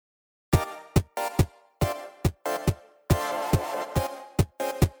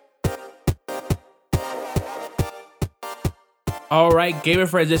All right, Gamer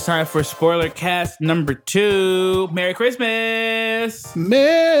Friends, it's time for Spoiler Cast number 2. Merry Christmas!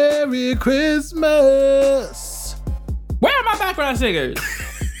 Merry Christmas! Where are my background singers?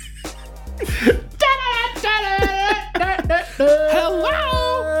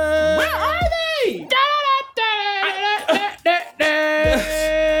 Hello! Where are they?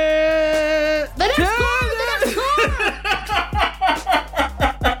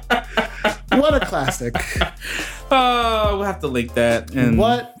 What a classic. Oh, we'll have to link that. And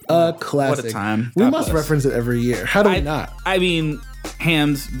what a classic. What a time. We God must bless. reference it every year. How do we not? I mean,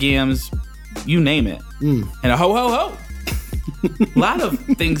 hams, gams, you name it. And a ho, ho, ho. A lot of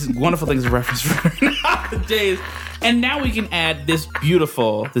things, wonderful things to reference for nowadays. And now we can add this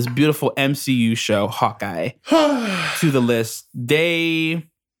beautiful MCU show, Hawkeye, to the list. They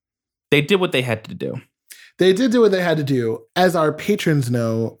did what they had to do. They did do what they had to do. As our patrons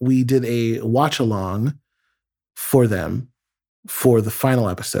know, we did a watch along for them for the final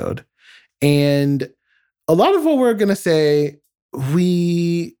episode. And a lot of what we're going to say,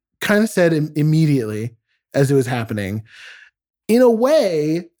 we kind of said immediately as it was happening. In a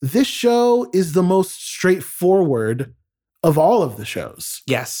way, this show is the most straightforward of all of the shows.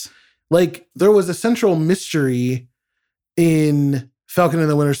 Yes. Like, there was a central mystery in Falcon and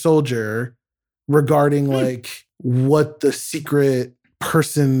the Winter Soldier regarding like what the secret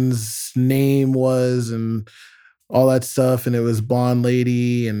person's name was and all that stuff. And it was Blonde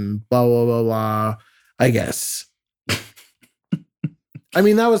Lady and blah, blah, blah, blah, I guess. I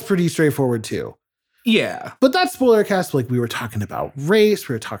mean, that was pretty straightforward too. Yeah. But that spoiler cast, like, we were talking about race,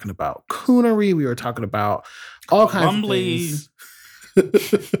 we were talking about coonery, we were talking about all kinds of things.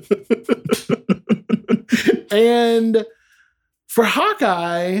 And for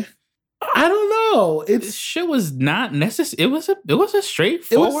Hawkeye, I don't know. This shit was not necessary. It was a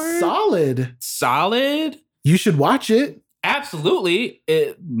straightforward. It was solid. Solid. You should watch it. Absolutely.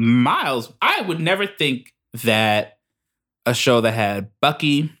 Miles, I would never think that a show that had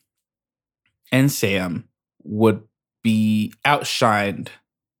Bucky and Sam would be outshined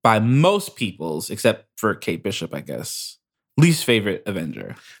by most people's, except for Kate Bishop, I guess, least favorite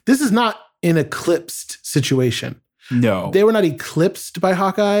Avenger. This is not an eclipsed situation. No. They were not eclipsed by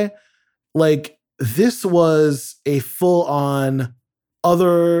Hawkeye. Like, this was a full-on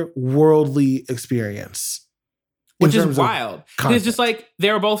otherworldly experience. Which is wild. It's just like, they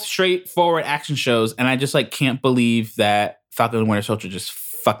were both straightforward action shows, and I just like can't believe that Falcon and Winter Soldier just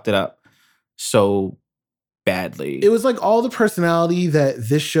fucked it up so badly. It was like all the personality that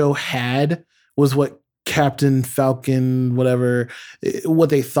this show had was what Captain Falcon, whatever, what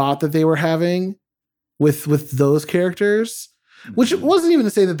they thought that they were having with those characters. Which wasn't even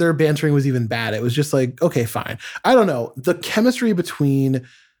to say that their bantering was even bad. It was just like, okay, fine. I don't know. The chemistry between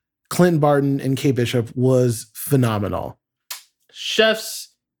Clint Barton and Kate Bishop was phenomenal.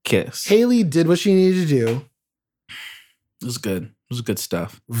 Chef's kiss. Haley did what she needed to do. It was good. It was good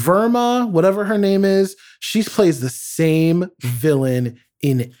stuff. Verma, whatever her name is, she plays the same villain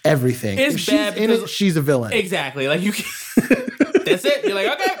in everything. It's if bad she's in it, she's a villain. Exactly. Like, you can, that's it. You're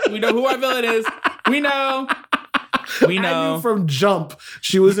like, okay, we know who our villain is. We know. I knew from jump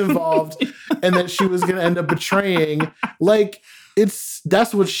she was involved and that she was going to end up betraying. Like,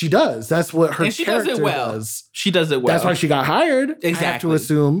 that's what she does. That's what her character does it well. does. She does it well. That's why she got hired. Exactly. I have to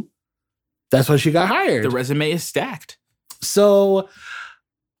assume that's why she got hired. The resume is stacked. So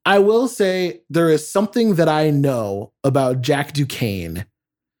I will say there is something that I know about Jack Duquesne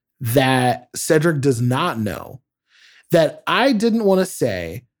that Cedric does not know that I didn't want to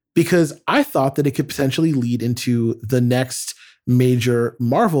say because I thought that it could potentially lead into the next major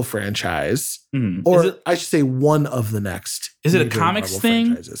Marvel franchise, or I should say one of the next. Is it a comics thing?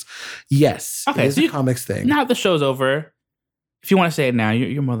 Franchises. Yes. Okay, it is a comics thing. Now the show's over. If you want to say it now,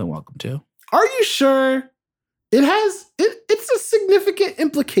 you're more than welcome to. Are you sure? It's a significant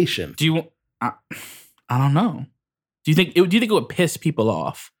implication. Do you? I don't know. Do you think it would piss people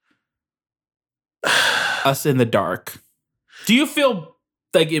off? Us in the dark. Do you feel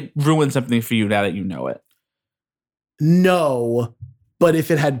like it ruined something for you now that you know it? No, but if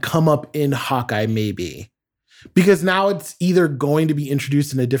it had come up in Hawkeye, maybe. Because now it's either going to be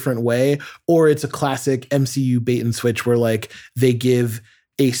introduced in a different way or it's a classic MCU bait and switch where like they give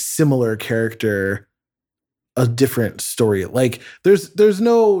a similar character a different story. Like there's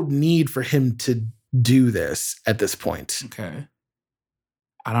no need for him to do this at this point. Okay.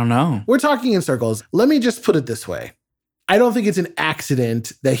 I don't know. We're talking in circles. Let me just put it this way. I don't think it's an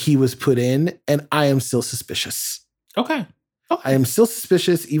accident that he was put in, and I am still suspicious. Okay. I am still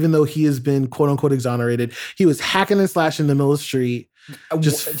suspicious, even though he has been quote unquote exonerated. He was hacking and slashing in the middle of the street,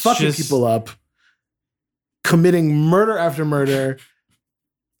 just fucking people up. committing murder after murder.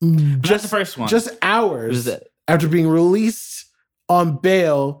 Just the first one. Just hours after being released on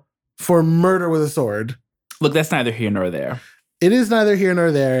bail for murder with a sword. Look, that's neither here nor there. It is neither here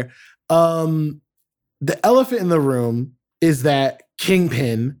nor there. The elephant in the room is that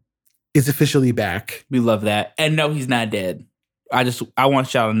Kingpin is officially back. We love that. And no, he's not dead. I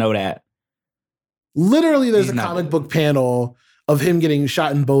want y'all to know that. Literally, there's a comic book panel of him getting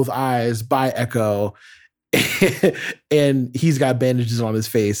shot in both eyes by Echo, and he's got bandages on his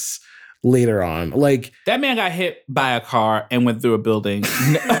face later on. Like, that man got hit by a car and went through a building.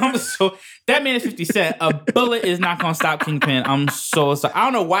 So that man is 50 Cent. A bullet is not going to stop Kingpin. I'm so sorry. I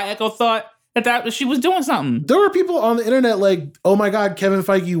don't know why Echo thought that she was doing something. There were people on the internet like, oh my God, Kevin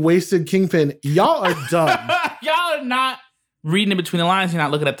Feige wasted Kingpin. Y'all are dumb. Y'all are not reading in between the lines. You're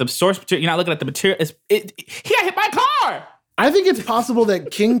not looking at the source material. You're not looking at the material. He got hit by a car. I think it's possible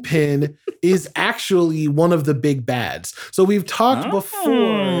that Kingpin is actually one of the big bads. So we've talked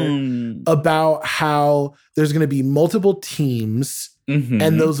before about how there's going to be multiple teams,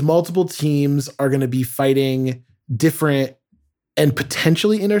 and those multiple teams are going to be fighting different and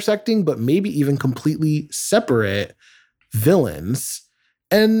potentially intersecting, but maybe even completely separate villains.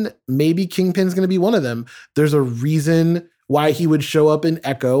 And maybe Kingpin's going to be one of them. There's a reason why he would show up in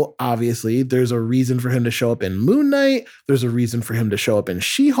Echo, obviously. There's a reason for him to show up in Moon Knight. There's a reason for him to show up in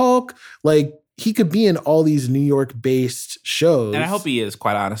She-Hulk. Like, he could be in all these New York-based shows. And I hope he is,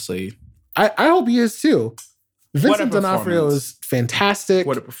 quite honestly. I hope he is, too. Vincent D'Onofrio is fantastic.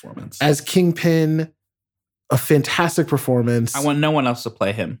 What a performance. As Kingpin, a fantastic performance. I want no one else to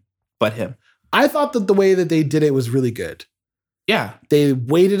play him but him. I thought that the way that they did it was really good. Yeah. They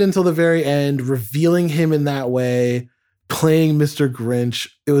waited until the very end, revealing him in that way, playing Mr. Grinch.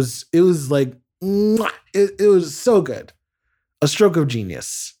 It was like, it was so good. A stroke of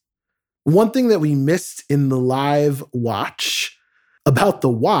genius. One thing that we missed in the live watch about the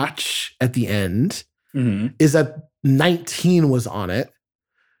watch at the end is that 19 was on it,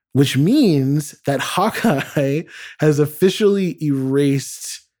 which means that Hawkeye has officially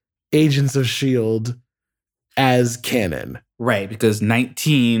erased Agents of S.H.I.E.L.D. as canon. Right, because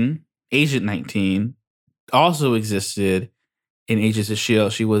Agent 19, also existed in Agents of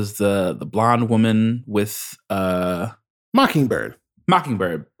S.H.I.E.L.D. She was the blonde woman with Mockingbird.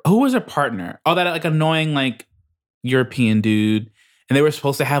 Who was her partner? Oh, that like annoying like European dude. And they were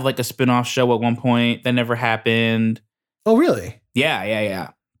supposed to have like a spin-off show at one point that never happened. Oh, really?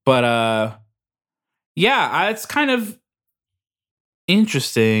 Yeah. But it's kind of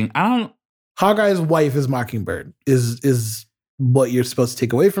interesting. Hawkeye's wife is Mockingbird. Is what you're supposed to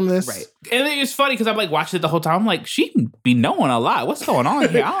take away from this. Right. And it's funny because I'm like watching it the whole time. I'm like, she be knowing a lot. What's going on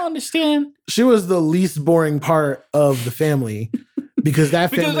here? I don't understand. She was the least boring part of the family because that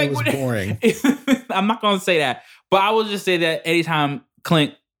family was boring. I'm not going to say that. But I will just say that anytime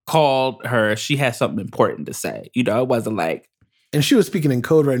Clint called her, she had something important to say. You know, it wasn't like... And she was speaking in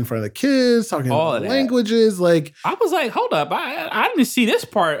code right in front of the kids, talking all languages. Like, I was like, hold up. I didn't see this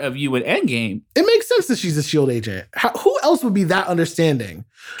part of you in Endgame. It makes sense that she's a S.H.I.E.L.D. agent. Who else would be that understanding?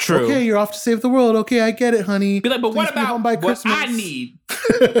 True. Okay, you're off to save the world. Okay, I get it, honey. Be like, but what about what I need?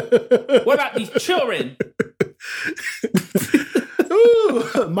 What about these children?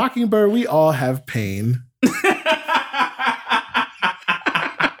 Ooh, Mockingbird, we all have pain.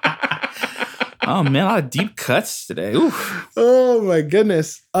 Oh man, a lot of deep cuts today. Oof. Oh my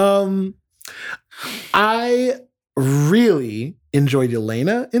goodness. I really enjoyed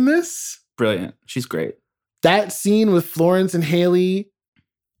Yelena in this. Brilliant. She's great. That scene with Florence and Haley,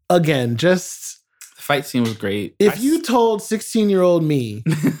 again, just... The fight scene was great. If you told 16-year-old me...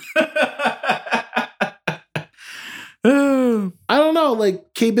 I don't know,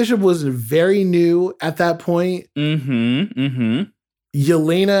 like, Kate Bishop was very new at that point.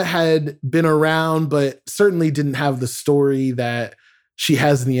 Yelena had been around, but certainly didn't have the story that she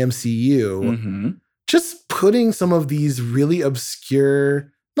has in the MCU. Just putting some of these really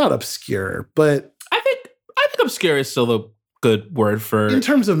obscure, not obscure, but I think obscure is still a good word for in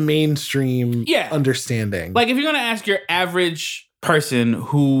terms of mainstream understanding. Like if you're gonna ask your average person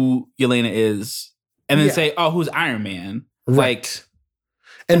who Yelena is, and then say, "Oh, who's Iron Man?" Right. Like,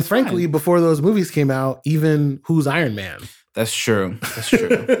 and frankly, before those movies came out, even who's Iron Man? That's true.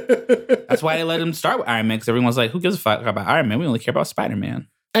 That's why they let him start with Iron Man, because everyone's like, who gives a fuck about Iron Man? We only care about Spider-Man.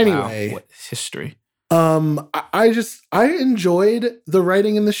 Anyway. Wow, what history. I enjoyed the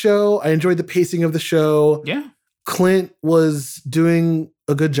writing in the show. I enjoyed the pacing of the show. Yeah. Clint was doing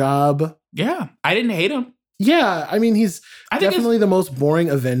a good job. Yeah. I didn't hate him. Yeah. I mean, he's definitely the most boring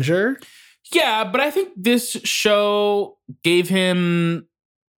Avenger. Yeah, but I think this show gave him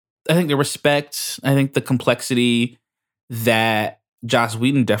the respect, I think the complexity that Joss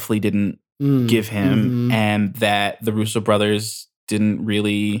Whedon definitely didn't give him, and that the Russo brothers didn't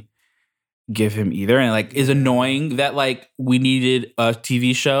really give him either, and like is annoying that like we needed a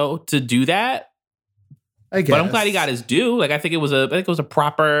TV show to do that. I guess. But I'm glad he got his due. Like I think it was a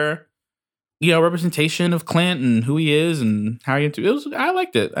proper, representation of Clint and who he is and how he. I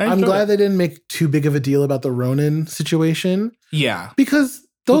liked it. I'm glad they didn't make too big of a deal about the Ronin situation. Yeah, because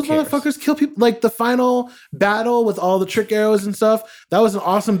those motherfuckers kill people. Like the final battle with all the trick arrows and stuff. That was an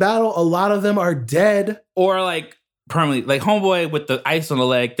awesome battle. A lot of them are dead or like permanently. Like homeboy with the ice on the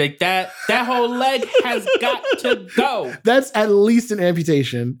leg. Like that whole leg has got to go. That's at least an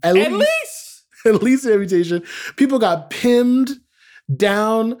amputation. At least an amputation. People got pinned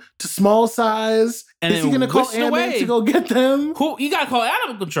down to small size. And is he going to call Ant-Man to go get them? You got to call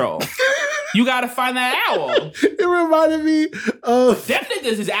animal control. You got to find that owl. It reminded me of... That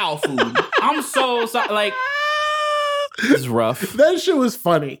nigga's is owl food. I'm so sorry. Like, this is rough. That shit was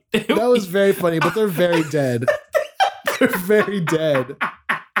funny. That was very funny, but they're very dead. They're very dead.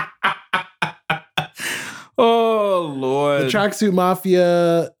 Oh, Lord. The Tracksuit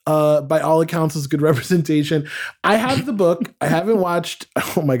Mafia, by all accounts, is good representation. I have the book. I haven't watched.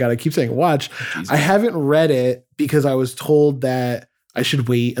 Oh, my God. I keep saying watch. I haven't read it because I was told that I should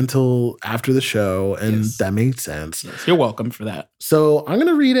wait until after the show, and that made sense. Yes, you're welcome for that. So I'm going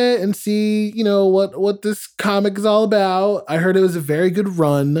to read it and see, what this comic is all about. I heard it was a very good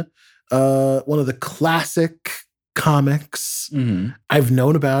run. One of the classic comics. Mm-hmm. I've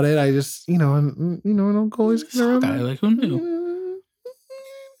known about it. I just, I don't always get around. Like, who knew?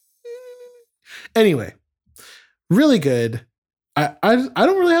 Anyway, really good. I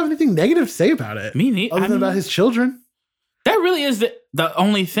don't really have anything negative to say about it. Me neither. Other than about his children. That really is the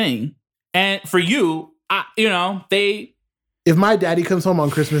only thing. And for you, if my daddy comes home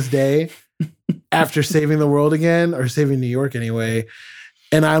on Christmas Day after saving the world again, or saving New York anyway,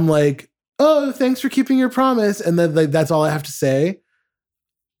 and I'm like, oh, thanks for keeping your promise, and then that's all I have to say,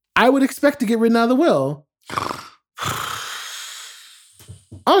 I would expect to get written out of the will.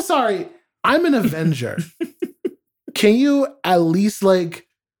 I'm sorry. I'm an Avenger. Can you at least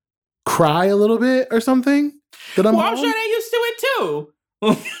cry a little bit or something? I'm sure they used to it too.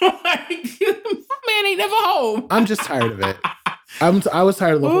 Man ain't never home. I'm just tired of it. I was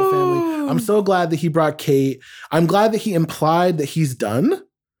tired of the whole family. I'm so glad that he brought Kate. I'm glad that he implied that he's done.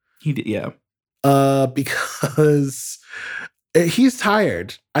 He did, yeah. Because he's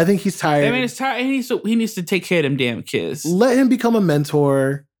tired. I think he's tired. I mean, he's tired. He needs to take care of them damn kids. Let him become a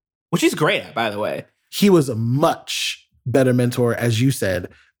mentor, which he's great at, by the way. He was a much better mentor, as you said,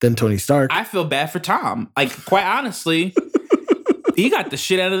 than Tony Stark. I feel bad for Tom. Like, quite honestly, he got the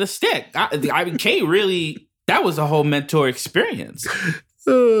shit out of the stick. I mean, Kate really, that was a whole mentor experience.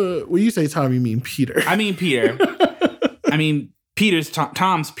 When you say Tom, you mean Peter. I mean Peter. I mean, Peter's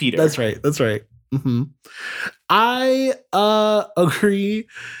Tom's Peter. That's right. Mm-hmm. I agree.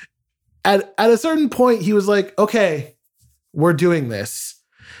 At a certain point, he was like, okay, we're doing this.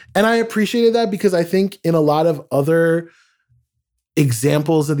 And I appreciated that because I think in a lot of other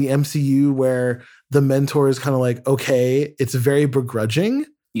examples of the MCU where the mentor is kind of like, okay, it's very begrudging.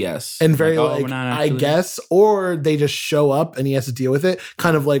 Yes. And very I guess, or they just show up and he has to deal with it.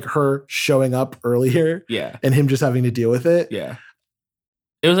 Kind of like her showing up earlier. Yeah. And him just having to deal with it. Yeah.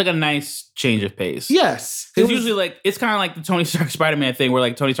 It was like a nice change of pace. Yes. Because usually it's kind of like the Tony Stark Spider-Man thing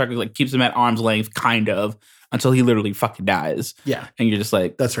where Tony Stark keeps him at arm's length, kind of, until he literally fucking dies. Yeah. And you're just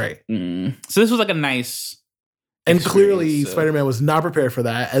like... That's right. So this was a nice... And clearly Spider-Man was not prepared for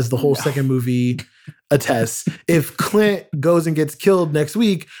that, as the whole second movie attests. If Clint goes and gets killed next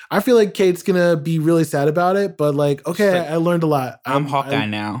week, I feel like Kate's going to be really sad about it. But okay, I learned a lot. I'm Hawkeye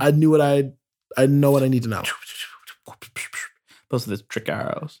now. I knew I know what I need to know. Those are the trick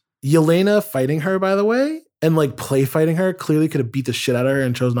arrows. Yelena fighting her, by the way, and play fighting her, clearly could have beat the shit out of her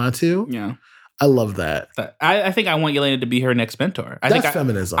and chose not to. Yeah. I love that. I think I want Yelena to be her next mentor. That's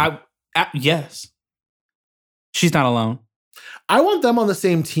feminism. Yes. She's not alone. I want them on the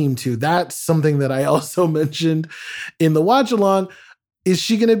same team too. That's something that I also mentioned in the watch along. Is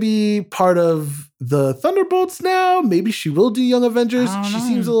she going to be part of the Thunderbolts now? Maybe she will do Young Avengers. She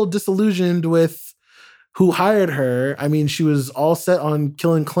seems a little disillusioned with who hired her. I mean, she was all set on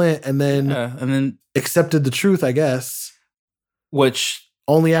killing Clint and then accepted the truth, I guess. Which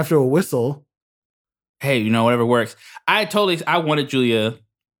only after a whistle. Hey, whatever works. I wanted Julia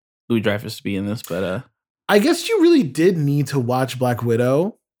Louis-Dreyfus to be in this, but I guess you really did need to watch Black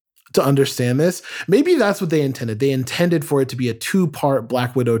Widow to understand this. Maybe that's what they intended. They intended for it to be a 2-part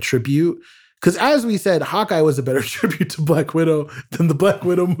Black Widow tribute, Because as we said, Hawkeye was a better tribute to Black Widow than the Black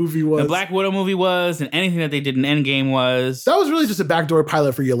Widow movie was. The Black Widow movie was, and anything that they did in Endgame was. That was really just a backdoor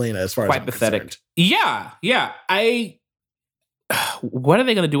pilot for Yelena, as far as quite I'm pathetic. concerned. Yeah. What are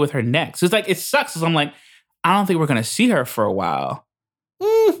they going to do with her next? It's like, it sucks because I'm like, I don't think we're going to see her for a while.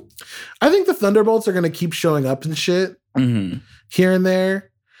 I think the Thunderbolts are going to keep showing up and shit here and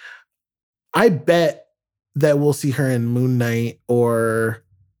there. I bet that we'll see her in Moon Knight or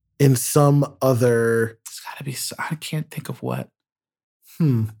in some other. It's got to be. I can't think of what.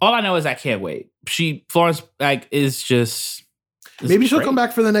 All I know is I can't wait. Florence is just. Maybe she'll come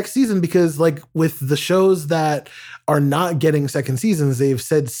back for the next season because, like, with the shows that are not getting second seasons, they've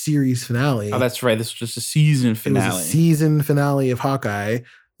said series finale. Oh, that's right. This was just a season finale. It was a season finale of Hawkeye.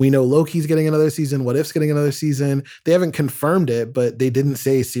 We know Loki's getting another season. What If's getting another season. They haven't confirmed it, but they didn't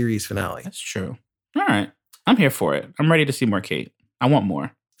say series finale. That's true. All right. I'm here for it. I'm ready to see more Kate. I want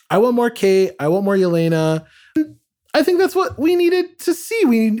more. I want more Kate. I want more Yelena. I think that's what we needed to see.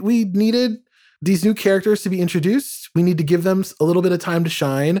 We needed these new characters to be introduced. We need to give them a little bit of time to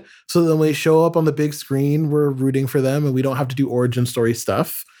shine so that when they show up on the big screen, we're rooting for them and we don't have to do origin story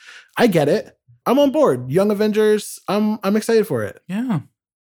stuff. I get it. I'm on board. Young Avengers. I'm excited for it. Yeah.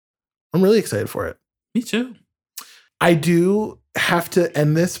 I'm really excited for it. Me too. I do have to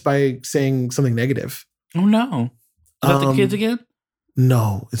end this by saying something negative. Oh no. About the kids again?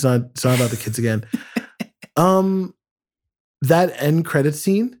 No, it's not about the kids again. That end credit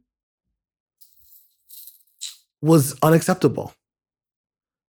scene was unacceptable.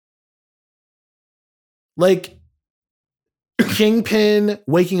 Like Kingpin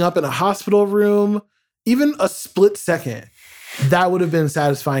waking up in a hospital room, even a split second, that would have been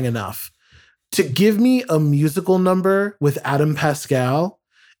satisfying enough. To give me a musical number with Adam Pascal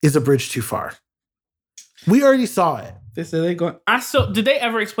is a bridge too far. We already saw it. Did they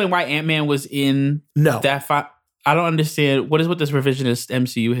ever explain why Ant-Man was in that I don't understand. What is with this revisionist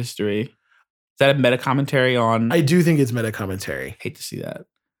MCU history? Is that a meta commentary on? I do think it's meta commentary. Hate to see that.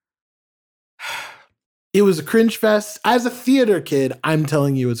 It was a cringe fest. As a theater kid, I'm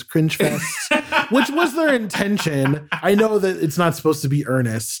telling you it's a cringe fest, which was their intention. I know that it's not supposed to be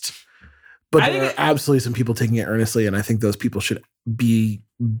earnest, but there are absolutely some people taking it earnestly, and I think those people should be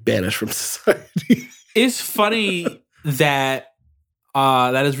banished from society. It's funny that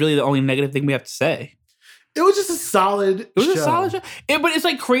that is really the only negative thing we have to say. It was just a solid show. A solid show. But it's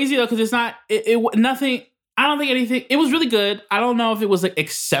like crazy though, because it's not nothing. I don't think anything. It was really good. I don't know if it was like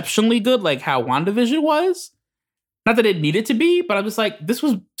exceptionally good, like how WandaVision was. Not that it needed to be, but I'm just like, this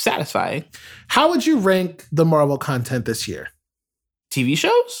was satisfying. How would you rank the Marvel content this year? TV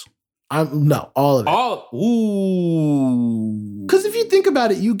shows? No, all of it. Ooh. Because if you think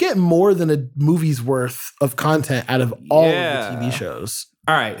about it, you get more than a movie's worth of content out of all of the TV shows.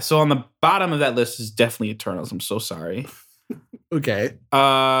 All right, so on the bottom of that list is definitely Eternals. I'm so sorry. Okay.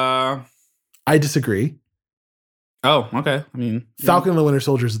 I disagree. Oh, okay. I mean, Falcon and the Winter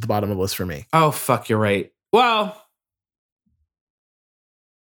Soldier is at the bottom of the list for me. Oh, fuck, you're right. Well,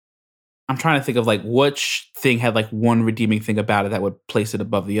 I'm trying to think of like which thing had like one redeeming thing about it that would place it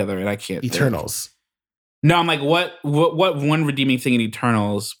above the other, and I can't. Eternals. Think. No, I'm like, what one redeeming thing in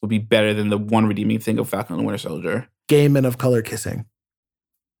Eternals would be better than the one redeeming thing of Falcon and the Winter Soldier? Gay men of color kissing.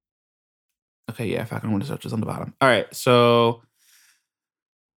 Okay, yeah, Falcon and Winter Soldier is on the bottom. All right, so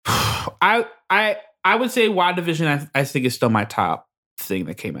I would say WandaVision. I think is still my top thing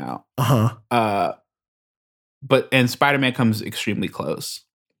that came out. But Spider-Man comes extremely close.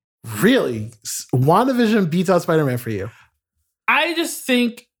 Really? WandaVision beats out Spider-Man for you? I just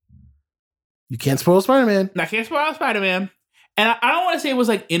think you can't spoil Spider-Man. I can't spoil Spider-Man. And I don't want to say it was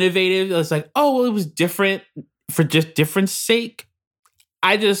like innovative. It was like, oh, well, it was different for just difference sake.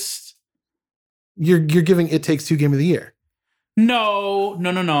 You're giving It Takes Two Game of the Year. No.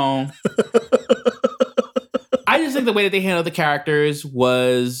 I just think the way that they handled the characters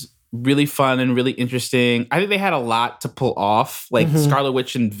was really fun and really interesting. I think they had a lot to pull off, like Scarlet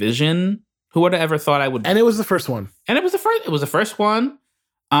Witch and Vision. Who would have ever thought I would? And it was the first one. It was the first one.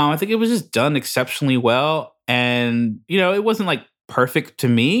 I think it was just done exceptionally well, and it wasn't like perfect to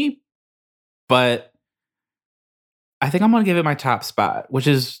me, but I think I'm gonna give it my top spot, which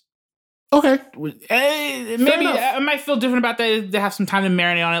is okay. Maybe I might feel different about that. They have some time to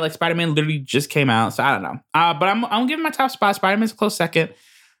marinate on it. Like Spider-Man literally just came out, so I don't know. But I'm giving my top spot. Spider-Man's a close second.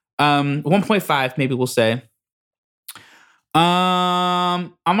 1.5 maybe we'll say.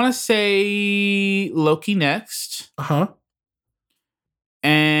 I'm gonna say Loki next.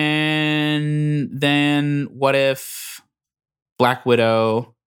 And then what if Black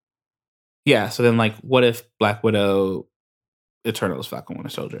Widow? Yeah, so then like what if Black Widow Eternals Falcon Winter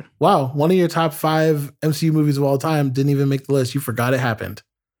Soldier. Wow, one of your top 5 MCU movies of all time didn't even make the list. You forgot it happened.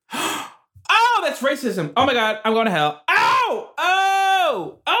 Oh, that's racism. Oh my God, I'm going to hell.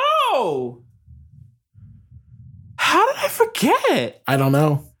 Oh. How did I forget? I don't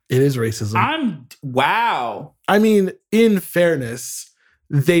know. It is racism. Wow. I mean, in fairness,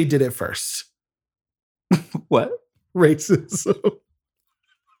 they did it first. What? Racism.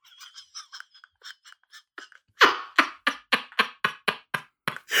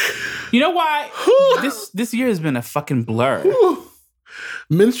 You know why? This year has been a fucking blur.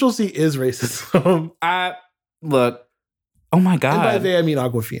 Minstrelsy is racism. Look. Oh my God. And by they, I mean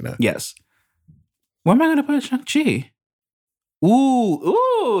Awkwafina. Yes. Where am I going to put Shang-Chi?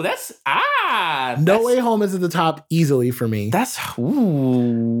 Ooh, that's No Way Home is at the top easily for me.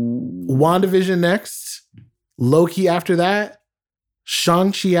 WandaVision next. Loki after that.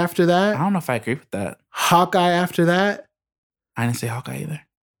 Shang-Chi after that. I don't know if I agree with that. Hawkeye after that. I didn't say Hawkeye either.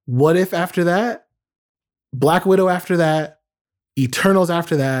 What If after that. Black Widow after that. Eternals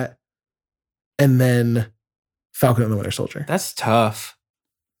after that. And then Falcon and the Winter Soldier. That's tough.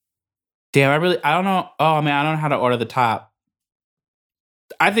 Damn, I don't know. Oh, man, I don't know how to order the top.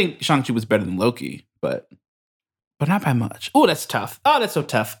 I think Shang-Chi was better than Loki, but not by much. Oh, that's tough. Oh, that's so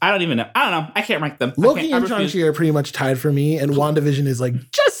tough. I don't even know. I don't know. I can't rank them. Loki and Shang-Chi are pretty much tied for me, and WandaVision is like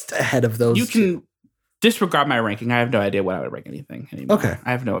just ahead of those. You can disregard my ranking. I have no idea what I would rank anything anymore. Okay.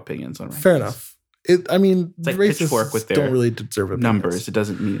 I have no opinions on rankings. Fair enough. It's like Pitchfork with their don't really deserve opinions. numbers. It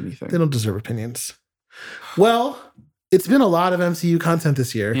doesn't mean anything. They don't deserve opinions. Well, it's been a lot of MCU content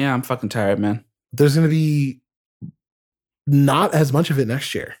this year. Yeah, I'm fucking tired, man. There's going to be not as much of it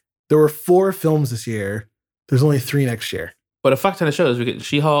next year. There were 4 films this year. There's only 3 next year. But a fuck ton of shows. We're getting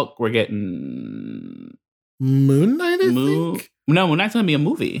She-Hulk. We're getting Moon Knight, I think? No, Moon Knight's going to be a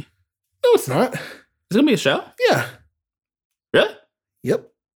movie. No, it's not. It's going to be a show? Yeah. Really?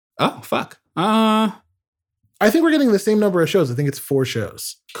 Yep. Oh, fuck. I think we're getting the same number of shows. I think it's 4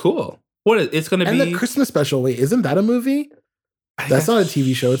 shows. Cool. What is it's going to be? And the Christmas special. Wait, isn't that a movie? That's not a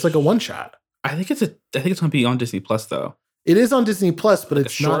TV show. It's like a one-shot. I think it's going to be on Disney Plus, though. It is on Disney Plus, but Like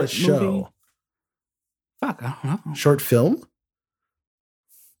it's not a show. movie? Fuck, I don't know. Short film?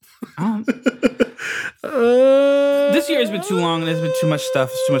 This year has been too long. There's been too much stuff.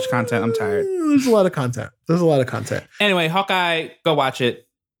 There's too much content. I'm tired. There's a lot of content. Anyway, Hawkeye, go watch it.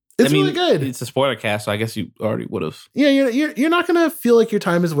 It's really good. It's a spoiler cast, so I guess you already would have. Yeah, you're not going to feel like your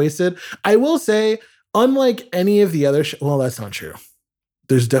time is wasted. I will say, unlike any of the other well, that's not true.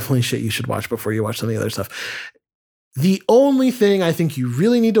 There's definitely shit you should watch before you watch some of the other stuff. The only thing I think you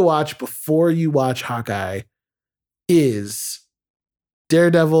really need to watch before you watch Hawkeye is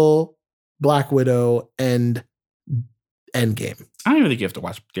Daredevil, Black Widow, and Endgame. I don't really have to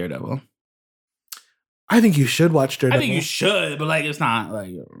watch Daredevil. I think you should watch Daredevil. I think you should, but like it's not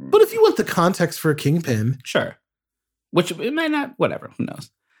like. But if you want the context for Kingpin, sure. Which it may not. Whatever. Who knows?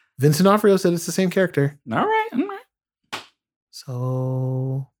 Vincent D'Onofrio said it's the same character. All right.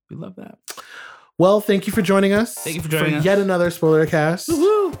 So we love that. Well, thank you for joining us. Thank you for joining us. Yet another spoiler cast.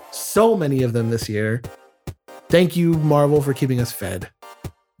 Woo-hoo. So many of them this year. Thank you, Marvel, for keeping us fed.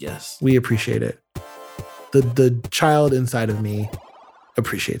 Yes. We appreciate it. The child inside of me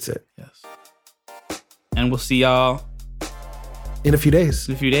appreciates it. Yes. And we'll see y'all in a few days.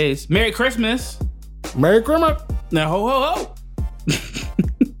 Merry Christmas. Merry Christmas. Now, ho, ho, ho.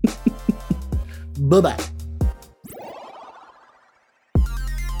 Bye-bye.